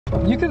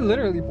You could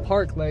literally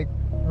park like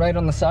right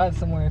on the side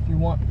somewhere if you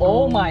want.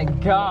 Oh my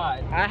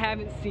god, I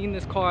haven't seen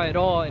this car at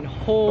all, and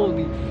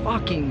holy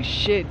fucking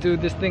shit,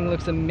 dude, this thing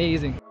looks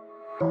amazing.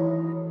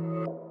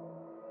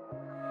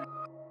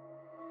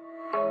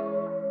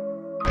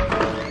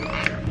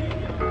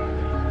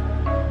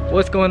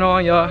 What's going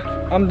on,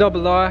 y'all? I'm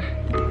Double R.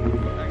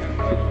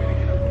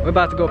 We're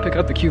about to go pick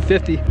up the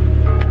Q50.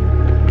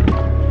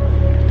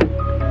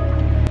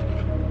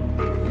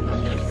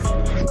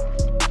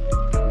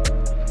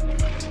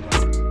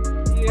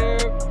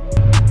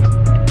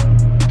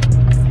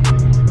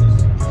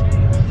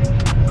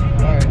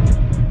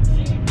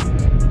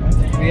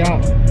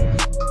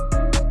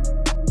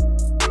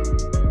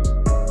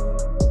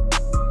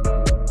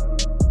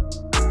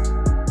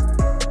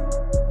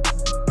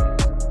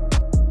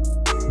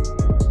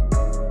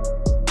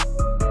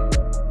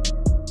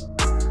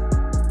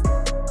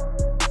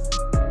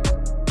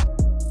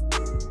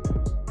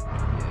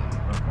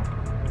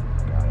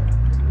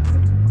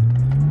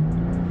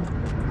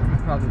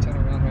 Probably turn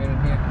around right in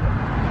here.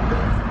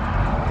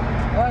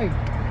 Alright.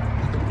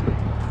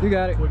 You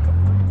got it.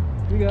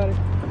 You got it.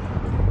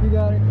 You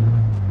got it.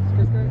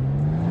 Skirt, skirt.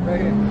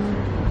 Right here.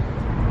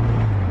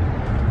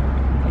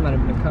 I might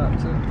have been a cop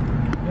too.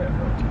 Yeah,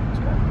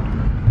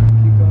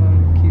 keep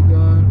going, keep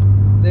going.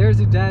 There's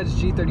your dad's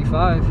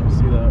G35.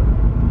 See that?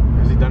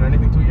 Has he done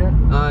anything to it yet?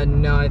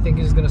 No, I think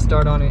he's gonna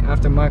start on it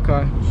after my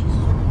car.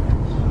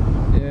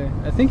 Yeah,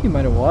 I think he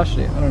might have washed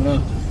it. I don't know.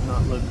 Does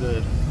not look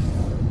good.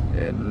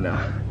 Yeah, no.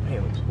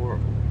 It looks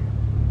horrible.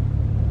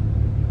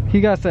 He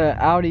got the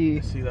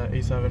Audi. See that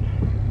A7?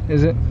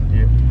 Is it?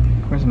 Yeah.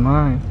 Where's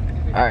mine?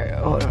 Alright,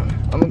 hold on.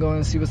 I'm gonna go in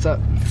and see what's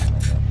up.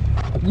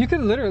 You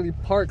could literally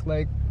park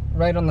like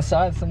right on the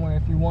side somewhere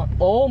if you want.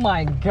 Oh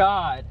my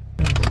god.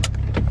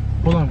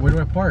 Hold on, where do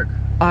I park?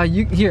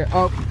 Here,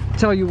 I'll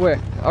tell you where.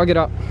 I'll get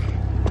up.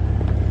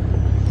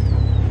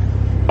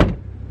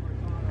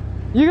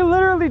 You can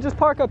literally just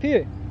park up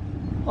here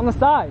on the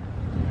side.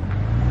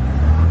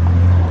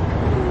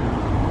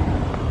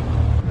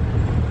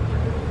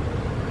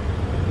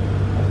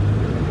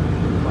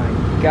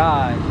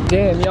 God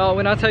damn, y'all,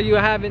 when I tell you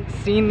I haven't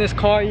seen this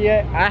car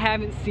yet, I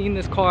haven't seen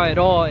this car at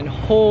all, and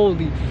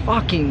holy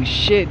fucking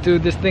shit,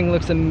 dude, this thing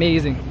looks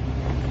amazing.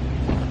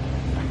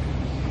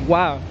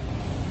 Wow.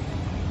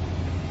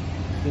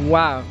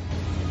 Wow.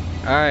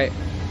 All right,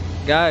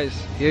 guys,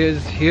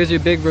 here's your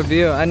big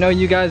reveal. I know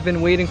you guys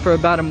been waiting for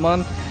about a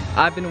month.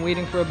 I've been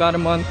waiting for about a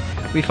month.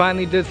 We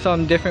finally did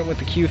something different with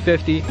the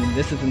Q50. And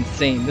this is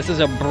insane. This is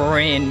a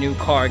brand new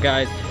car,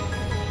 guys.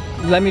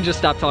 Let me just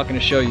stop talking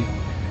to show you.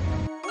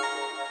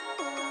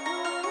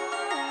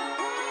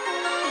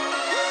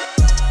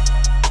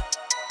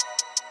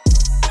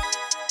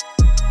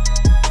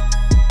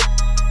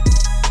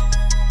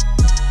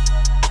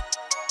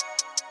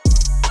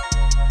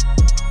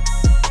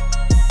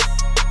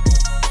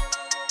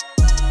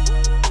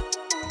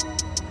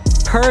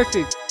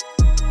 Perfect.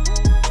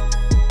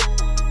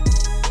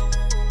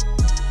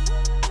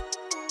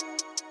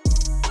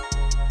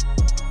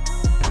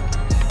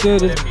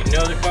 Dude, it's, if you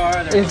know the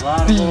car, there's a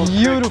lot of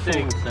beautiful.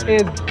 things that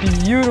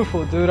It's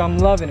beautiful, dude. I'm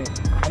loving it.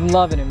 I'm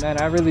loving it,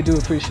 man. I really do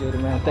appreciate it,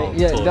 man.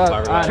 Yeah,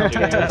 Doug.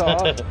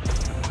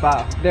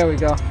 Wow, there we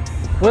go.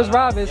 Where's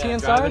Rob? Is he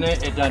inside? Driving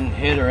it doesn't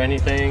hit or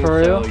anything. For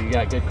real? So you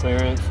got good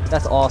clearance.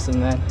 That's awesome,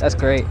 man. That's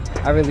great.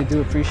 I really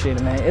do appreciate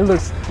it, man. It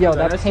looks, yo,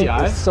 that paint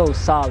is so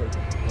solid.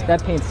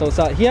 That paint's so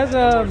solid. He has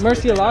a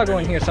Murcielago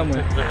in here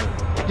somewhere.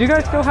 Do you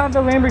guys still have the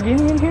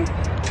Lamborghini in here?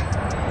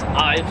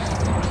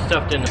 It's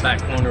stuffed in the back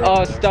corner.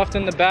 Oh, stuffed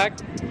in the back?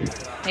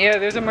 Yeah,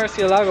 there's a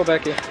Murcielago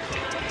back here.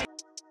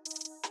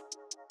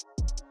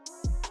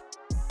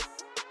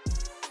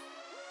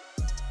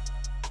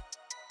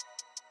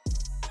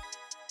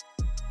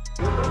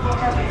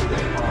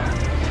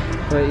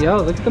 But yo,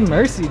 look at the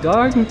Mercy,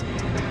 dog.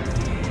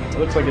 It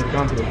looks like it's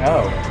gone through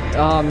hell.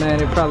 Oh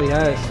man, it probably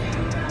has.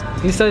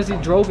 He says he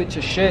drove it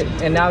to shit,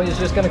 and now he's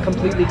just gonna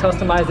completely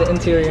customize the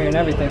interior and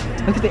everything.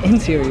 Look at the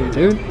interior,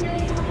 dude.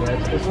 Yeah,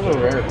 this is a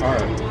rare car.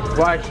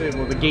 Well, actually,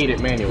 the gated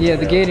manual. Yeah,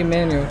 the gated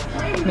manual.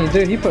 I mean,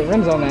 dude, he put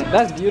rims on that.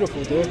 That's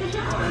beautiful, dude.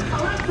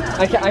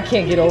 I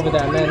can't get over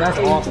that, man. That's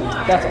awesome.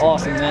 That's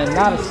awesome, man.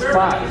 Not a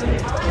spot.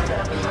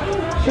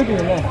 Should be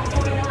in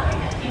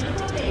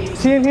there.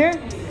 See him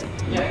here?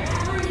 Yeah.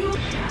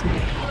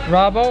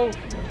 Robbo?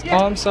 Yeah.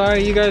 Oh, I'm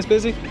sorry. You guys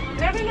busy?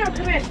 No,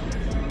 come in.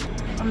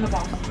 I'm the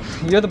boss.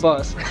 You're the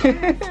boss.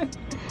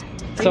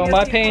 So am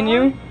I paying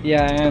you?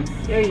 Yeah, I am.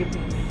 Yeah, you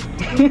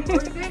pay.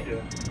 What is it?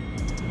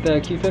 The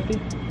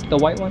Q50? The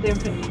white one? The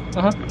Infiniti.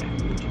 Uh-huh.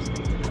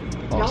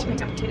 Y'all Awesome.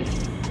 think I'm kidding.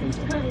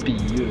 It's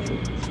beautiful.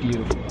 It's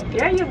beautiful out there.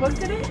 Yeah, you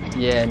looked at it?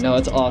 Yeah, no,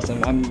 it's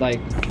awesome.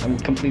 I'm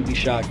completely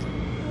shocked.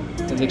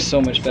 It looks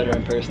so much better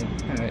in person.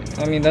 All right.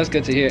 I mean, that's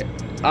good to hear.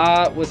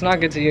 What's not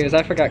good to hear is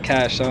I forgot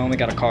cash, so I only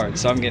got a card,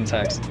 so I'm getting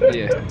taxed. But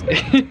yeah,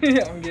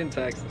 I'm getting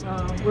taxed.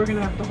 We're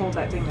gonna have to hold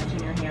that thing that's in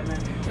your hand then.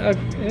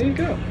 There you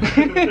go.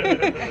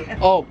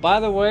 Oh, by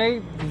the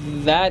way,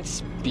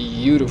 that's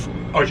beautiful.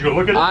 Oh, did you go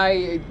look at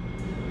it?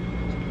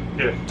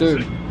 Yeah,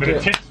 dude. When dude.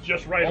 it hits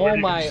just right. Oh where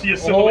you my- can see a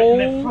silhouette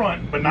in oh the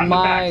front, but not in the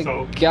back.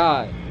 So,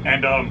 God.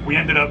 and we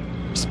ended up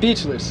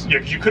Speechless. yeah,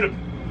 because you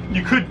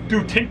could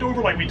do tint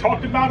over like we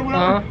talked about or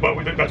whatever.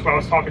 But that's why I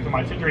was talking to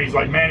my tinker. He's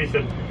like, man, he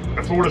said,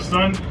 the Florida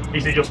sun,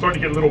 he said you'll start to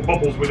get little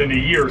bubbles within a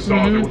year or so.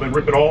 We'll then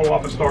rip it all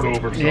off and start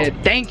over. So Yeah,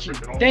 thank you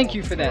for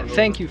that.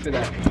 Thank you for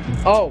that.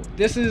 Oh,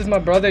 this is my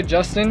brother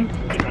Justin.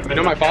 You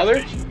know my father?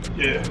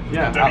 Yeah.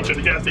 Yeah. At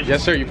the gas station.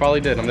 Yes, sir. You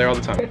probably did. I'm there all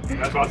the time.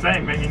 That's what I'm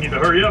saying, man. You need to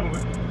hurry up.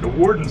 The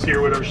warden's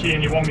here, whatever. She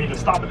and you want me to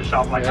stop at the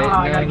shop. I'm like,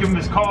 I gotta give him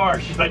his car.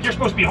 She's like, you're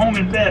supposed to be home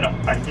in bed.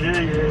 I'm like,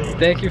 yeah.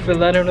 Thank you for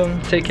letting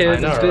him take care of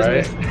his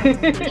business.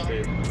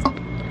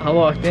 I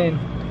walked in.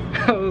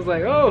 I was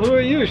like, oh, who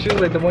are you? She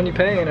was like, the one you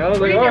paying. I was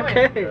like,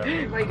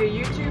 okay. Like a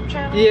YouTube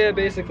channel? Yeah,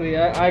 basically.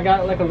 I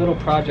got like a little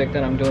project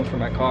that I'm doing for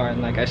my car,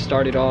 and like I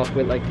started off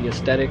with like the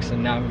aesthetics,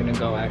 and now I'm gonna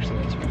go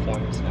actually into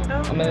performance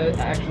now. I'm gonna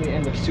actually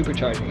end up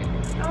supercharging it.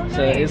 Oh,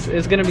 nice. So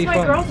it's gonna be fun.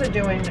 My girls are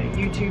doing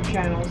YouTube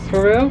channels.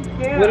 For real?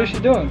 Yeah. What is she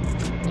doing?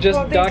 Just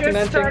well, they documenting?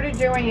 just started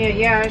doing it.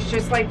 Yeah, it's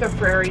just like the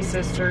Prairie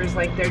Sisters.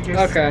 Like they're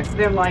just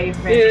their life.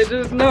 And yeah,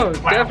 just no,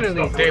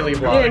 definitely. Daily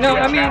vlog. Yeah, no,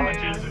 I mean,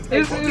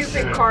 it's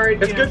stupid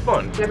card. It's good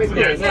fun.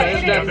 Yeah,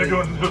 they're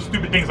doing those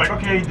stupid things like,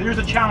 okay, there's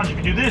a challenge. If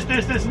you do this,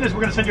 this, this, and this,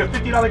 we're gonna send you a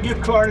 $50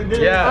 gift card. And this.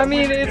 Yeah. I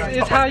mean,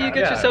 it's how you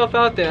get yourself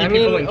out there. Keep I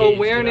mean, people engaged,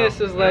 awareness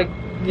is like,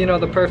 you know,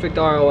 the perfect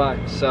ROI.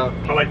 So.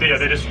 But like they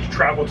just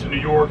travel to New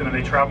York and then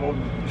they travel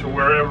to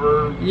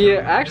wherever. Yeah,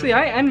 actually,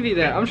 I envy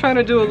that. I'm trying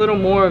to do a little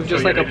more of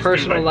just like a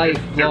personal life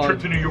vlog. Their trip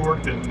to New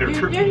York, then their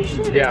trip. Yeah, you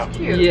should. Yeah. It's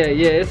cute. Yeah,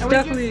 it's and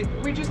definitely.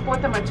 We just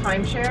bought them a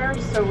timeshare,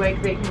 so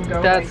like they can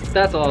go.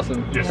 That's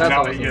awesome. Yes, that's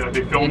now awesome.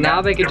 they filmed and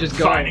now they can just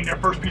go. Signing their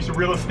first piece of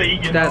real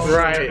estate. You That's know,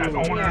 right. As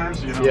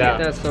owners, you know. Yeah.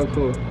 That's so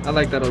cool. I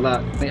like that a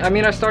lot. I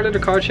mean, I started a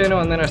car channel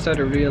and then I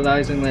started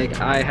realizing like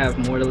I have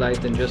more to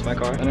life than just my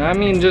car. And I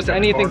mean, just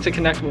anything to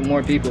connect with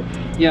more people.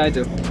 Yeah, I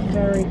do.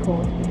 Very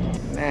cool.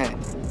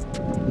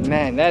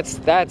 Man, that's.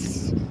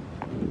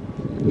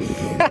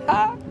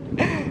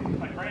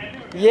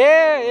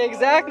 Yeah,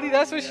 exactly.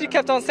 That's what she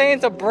kept on saying.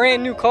 It's a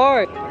brand new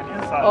car.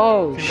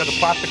 Oh, you got the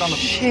plastic on the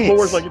shit.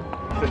 floors like.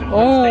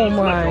 Oh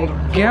my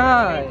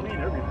god.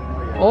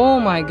 Oh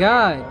my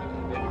god.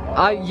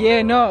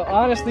 Yeah, no,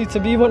 honestly, to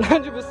be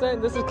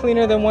 100%, this is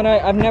cleaner than when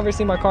I've never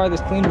seen my car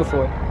this clean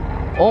before.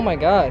 Oh my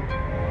god.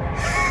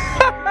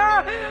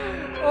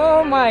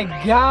 Oh my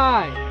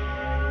god.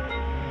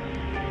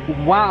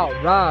 Wow,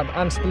 Rob,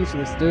 I'm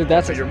speechless, dude.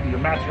 That's your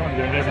match on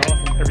there and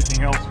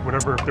everything else,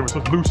 whatever. If there was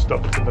loose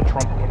stuff in the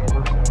trunk or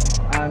whatever,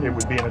 so it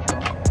would be in the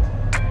trunk.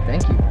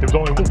 Thank you. There was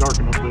only one dark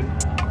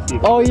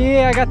enough. Oh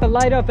yeah, I got the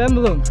light up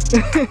emblem.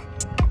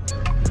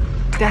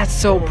 That's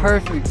so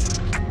perfect.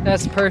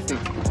 That's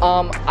perfect.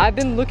 I've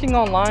been looking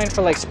online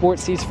for like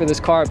sports seats for this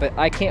car, but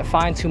I can't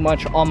find too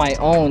much on my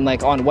own,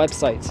 like on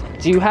websites.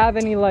 Do you have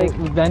any like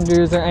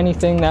vendors or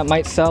anything that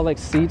might sell like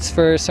seats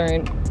for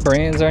certain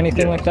brands or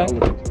anything like that?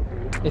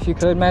 If you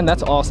could, man,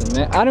 that's awesome,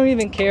 man. I don't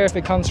even care if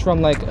it comes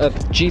from like a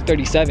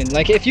G37.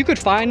 Like if you could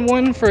find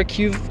one for a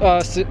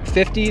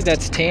Q50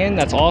 that's tan,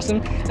 that's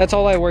awesome. That's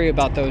all I worry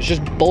about though, is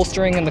just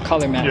bolstering and the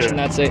color match, and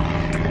that's it.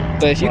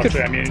 But if you could,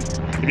 I mean,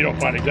 if you don't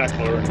find exact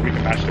color, we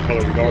can match the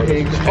color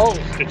regardless. Oh,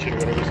 stitch it or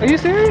whatever. Are you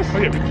serious? Oh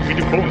yeah, we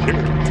do phones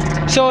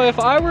here. So if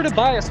I were to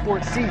buy a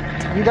sports seat,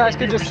 you guys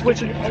could just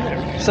switch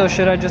it. So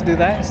should I just do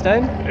that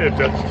instead? If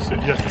that's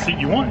just the seat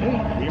you want,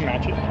 yeah, we can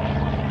match it.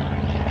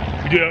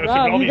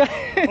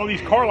 All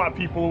these car lot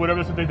people or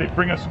whatever, so they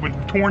bring us with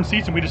torn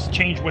seats and we just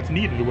change what's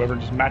needed or whatever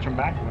and just match them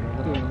back.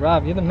 Dude,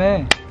 Rob, you're the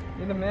man.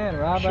 You're the man,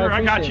 Rob. Sure,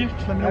 I got you.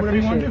 Just let me know whatever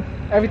you want to do.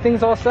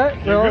 Everything's all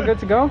set? We're all good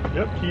to go?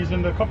 Yep, keys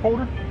in the cup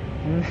holder.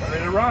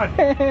 Ready to ride.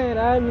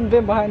 I haven't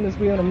been behind this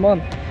wheel in a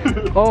month.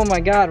 Oh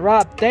my God,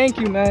 Rob, thank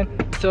you, man.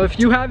 So if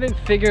you haven't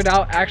figured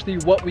out actually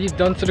what we've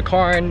done to the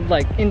car and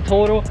like in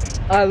total,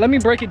 let me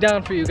break it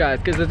down for you guys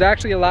because there's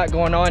actually a lot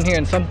going on here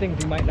and some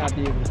things you might not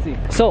be able to see.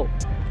 So,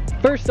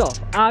 first off,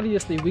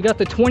 obviously, we got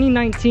the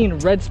 2019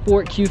 Red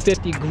Sport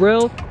Q50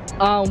 grille.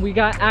 We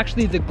got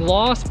actually the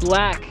gloss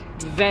black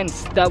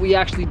vents that we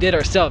actually did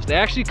ourselves. They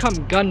actually come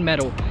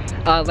gunmetal,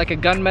 like a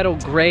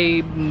gunmetal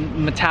gray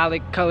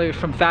metallic color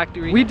from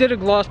factory. We did a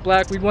gloss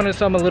black. We wanted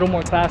some a little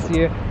more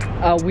classier.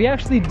 We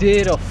actually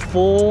did a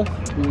full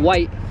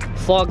white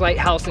fog light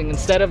housing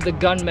instead of the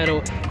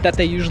gunmetal that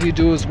they usually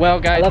do as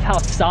well, guys. I love how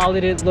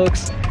solid it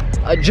looks.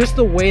 Just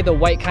the way the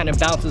white kind of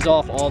bounces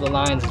off all the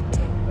lines.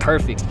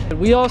 Perfect.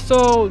 We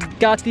also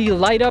got the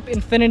light up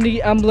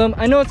Infiniti emblem.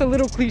 I know it's a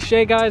little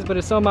cliche, guys, but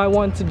it's something I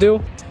wanted to do.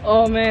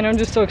 Oh man, I'm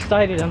just so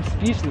excited. I'm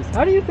speechless.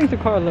 How do you think the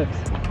car looks?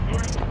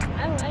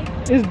 I like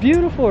it. It's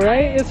beautiful,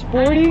 right? It's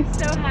sporty. I'm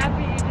so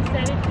happy you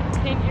decided to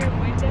tint your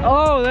windows.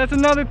 Oh, that's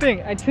another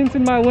thing. I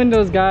tinted my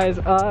windows, guys.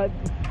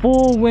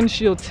 Full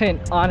windshield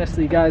tint.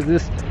 Honestly, guys,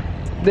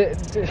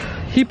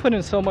 he put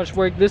in so much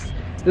work. This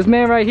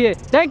man right here.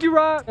 Thank you,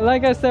 Rob.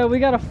 Like I said, we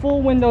got a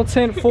full window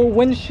tint, full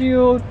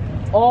windshield.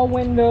 All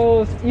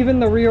windows, even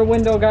the rear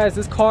window, guys.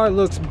 This car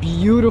looks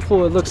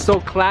beautiful. It looks so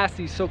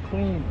classy, so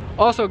clean.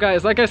 Also,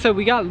 guys, like I said,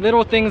 we got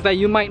little things that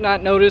you might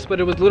not notice, but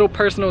it was little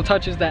personal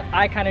touches that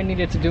I kind of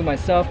needed to do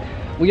myself.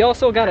 We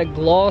also got a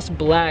gloss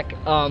black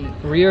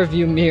rear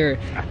view mirror.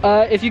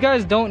 If you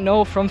guys don't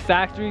know, from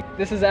factory,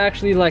 this is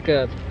actually like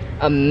a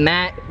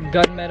matte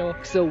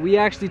gunmetal. So we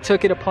actually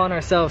took it upon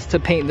ourselves to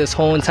paint this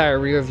whole entire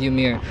rear view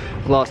mirror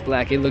gloss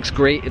black. It looks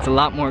great. It's a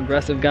lot more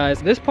aggressive,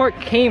 guys. This part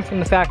came from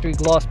the factory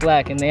gloss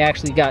black, and they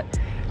actually got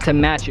to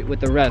match it with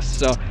the rest.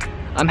 So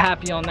I'm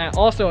happy on that.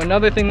 Also,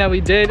 another thing that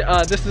we did,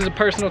 this is a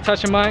personal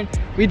touch of mine.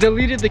 We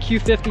deleted the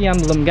Q50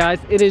 emblem, guys.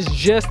 It is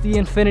just the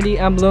Infiniti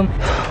emblem.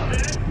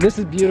 This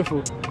is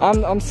beautiful.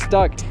 I'm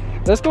stuck.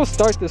 Let's go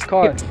start this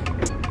car.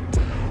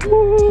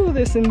 Woo,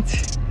 this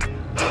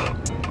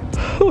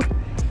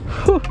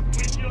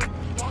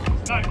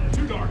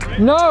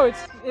No,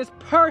 it's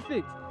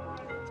perfect.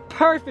 It's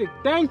perfect.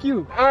 Thank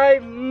you. I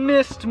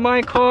missed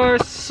my car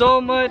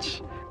so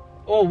much.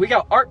 Oh, we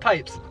got art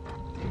pipes.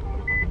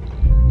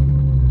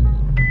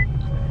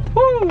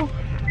 Woo.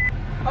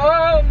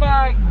 Oh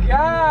my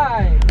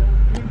god.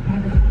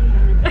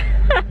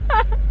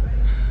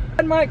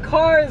 And my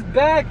car is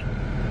back.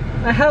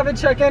 I have a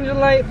check engine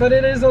light, but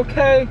it is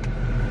okay,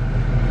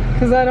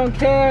 because I don't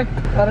care.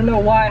 I don't know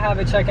why I have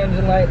a check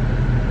engine light.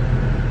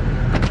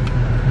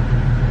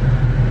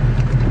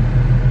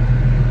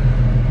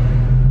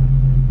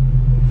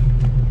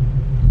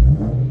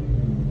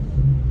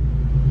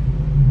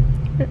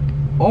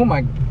 Oh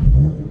my.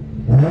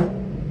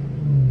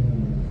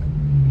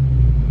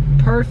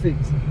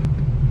 Perfect.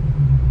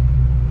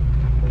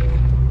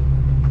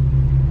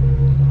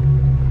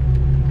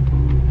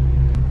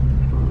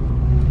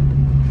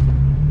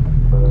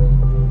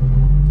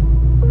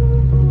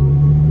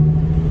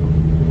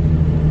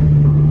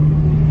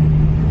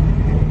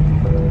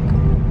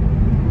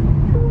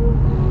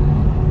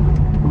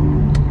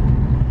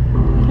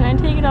 Can I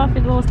take it off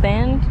his little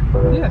stand?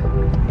 Yeah.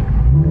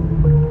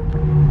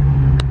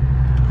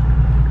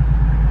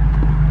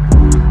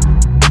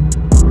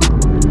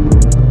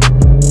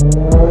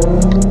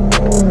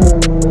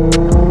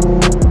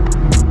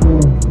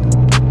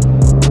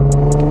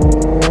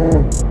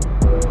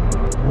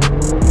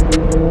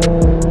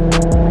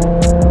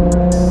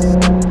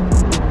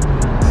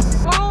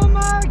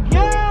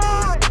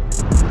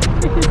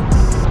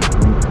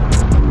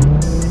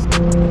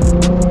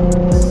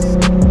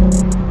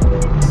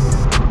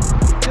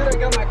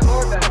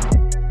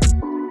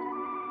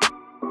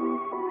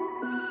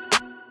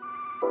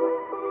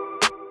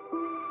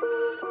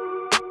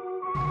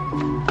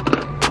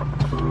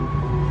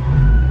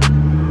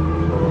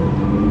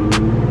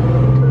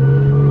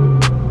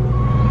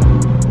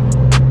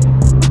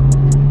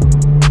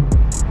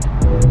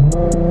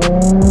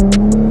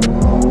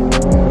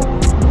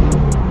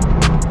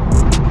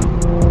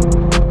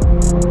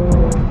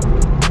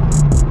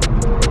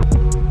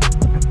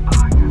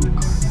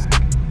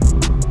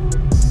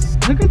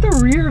 Look at the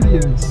rear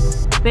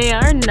views. They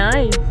are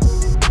nice.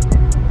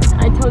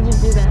 I told you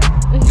to do that.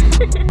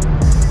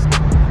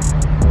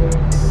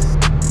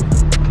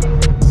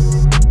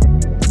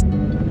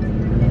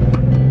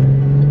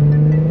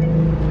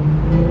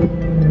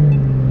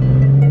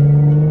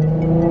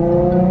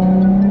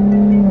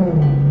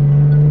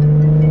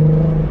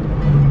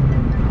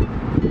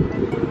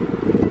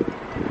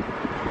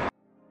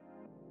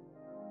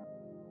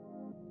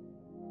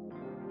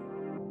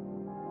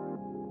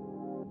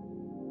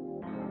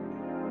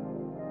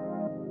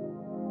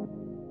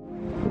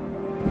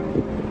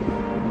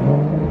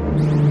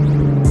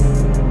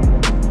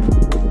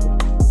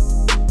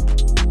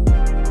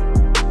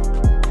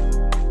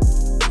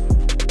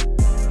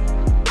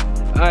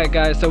 Alright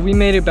guys, so we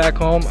made it back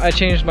home. I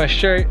changed my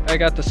shirt. I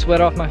got the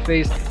sweat off my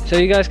face. So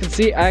you guys can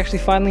see, I actually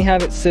finally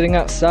have it sitting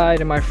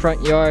outside in my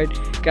front yard.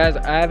 Guys,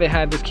 I haven't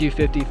had this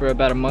Q50 for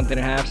about a month and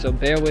a half, so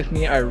bear with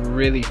me. I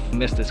really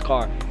miss this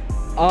car.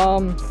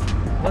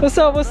 What's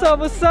up, what's up,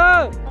 what's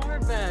up?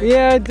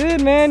 Yeah, I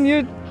did, man.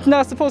 You're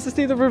not supposed to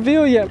see the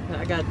reveal yet.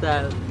 I got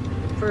that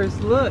first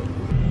look.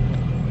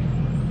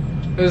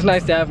 It was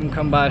nice to have them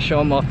come by, show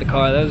them off the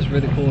car. That was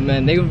really cool,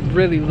 man. They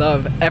really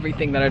love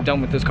everything that I've done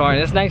with this car, and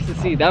it's nice to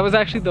see. That was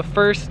actually the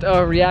first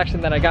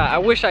reaction that I got. I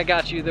wish I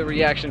got you the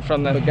reaction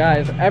from them. But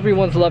guys,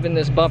 everyone's loving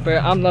this bumper.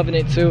 I'm loving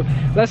it too.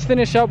 Let's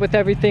finish up with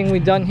everything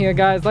we've done here,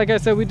 guys. Like I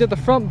said, we did the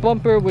front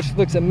bumper, which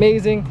looks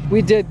amazing.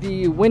 We did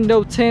the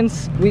window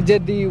tints. We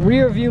did the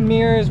rear view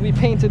mirrors. We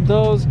painted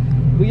those.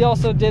 We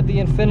also did the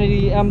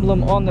Infiniti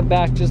emblem on the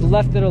back, just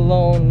left it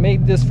alone,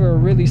 made this for a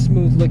really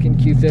smooth looking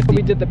Q50.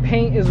 We did the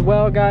paint as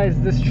well, guys.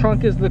 This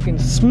trunk is looking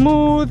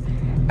smooth.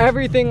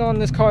 Everything on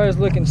this car is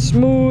looking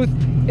smooth.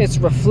 It's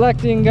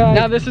reflecting, guys.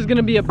 Now this is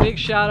gonna be a big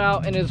shout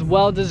out, and is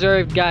well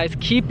deserved, guys.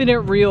 Keeping It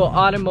Real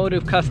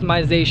Automotive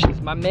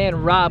Customizations. My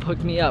man Rob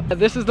hooked me up.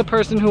 This is the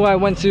person who I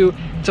went to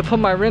put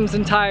my rims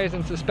and tires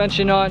and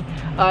suspension on.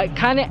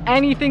 Kind of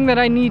anything that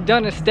I need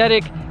done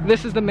aesthetic,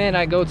 this is the man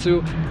I go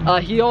to.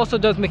 He also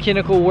does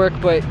mechanical work,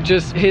 but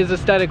just his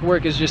aesthetic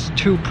work is just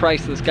too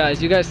priceless,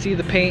 guys. You guys see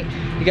the paint,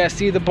 you guys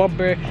see the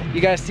bumper,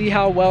 you guys see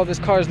how well this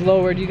car is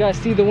lowered, you guys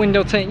see the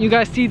window tint, you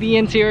guys see the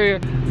interior.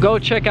 go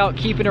check out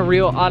Keeping It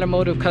Real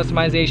Automotive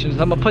Customizations.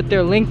 I'm gonna put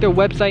their link, their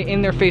website,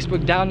 and their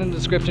Facebook down in the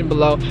description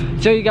below,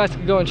 so you guys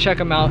can go and check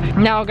them out.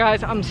 Now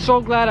guys, I'm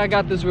so glad I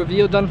got this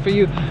review done for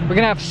you. We're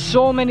gonna have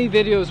so many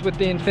videos with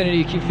the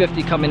Infiniti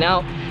Q50 coming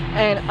out,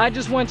 and I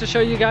just wanted to show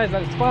you guys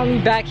that it's finally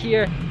back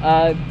here.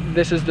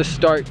 This is the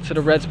start to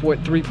the Red Sport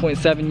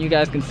 3.7. You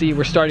guys can see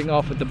we're starting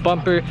off with the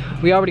bumper.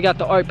 We already got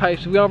the art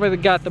pipes. We already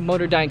got the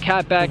Motordyne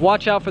catback.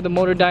 Watch out for the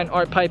Motordyne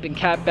art pipe and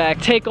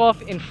catback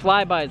takeoff and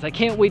flybys. I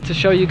can't wait to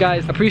show you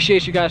guys.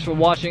 Appreciate you guys for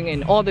watching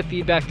and all the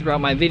feedback throughout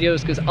my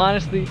videos, because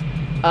honestly,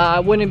 I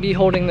wouldn't be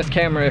holding this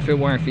camera if it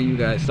weren't for you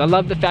guys. I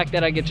love the fact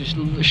that I get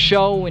to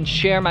show and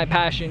share my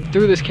passion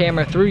through this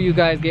camera, through you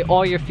guys, get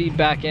all your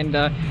feedback, and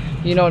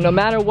you know, no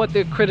matter what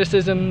the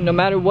criticism, no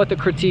matter what the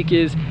critique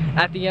is,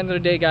 at the end of the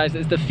day, guys,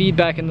 it's the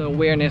feedback and the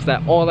awareness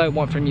that all I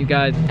want from you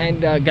guys.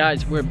 And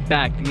guys, we're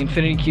back. The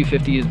Infiniti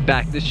Q50 is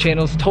back. This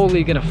channel is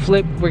totally gonna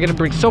flip. We're gonna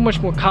bring so much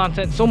more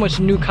content, so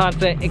much new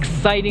content,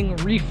 exciting,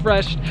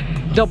 refreshed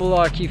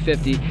RR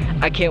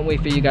Q50. I can't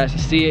wait for you guys to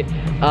see it.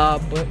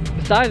 But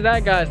besides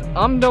that, guys,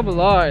 I'm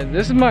RR.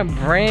 This is my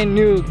brand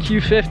new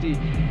Q50,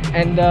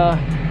 and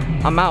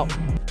I'm out.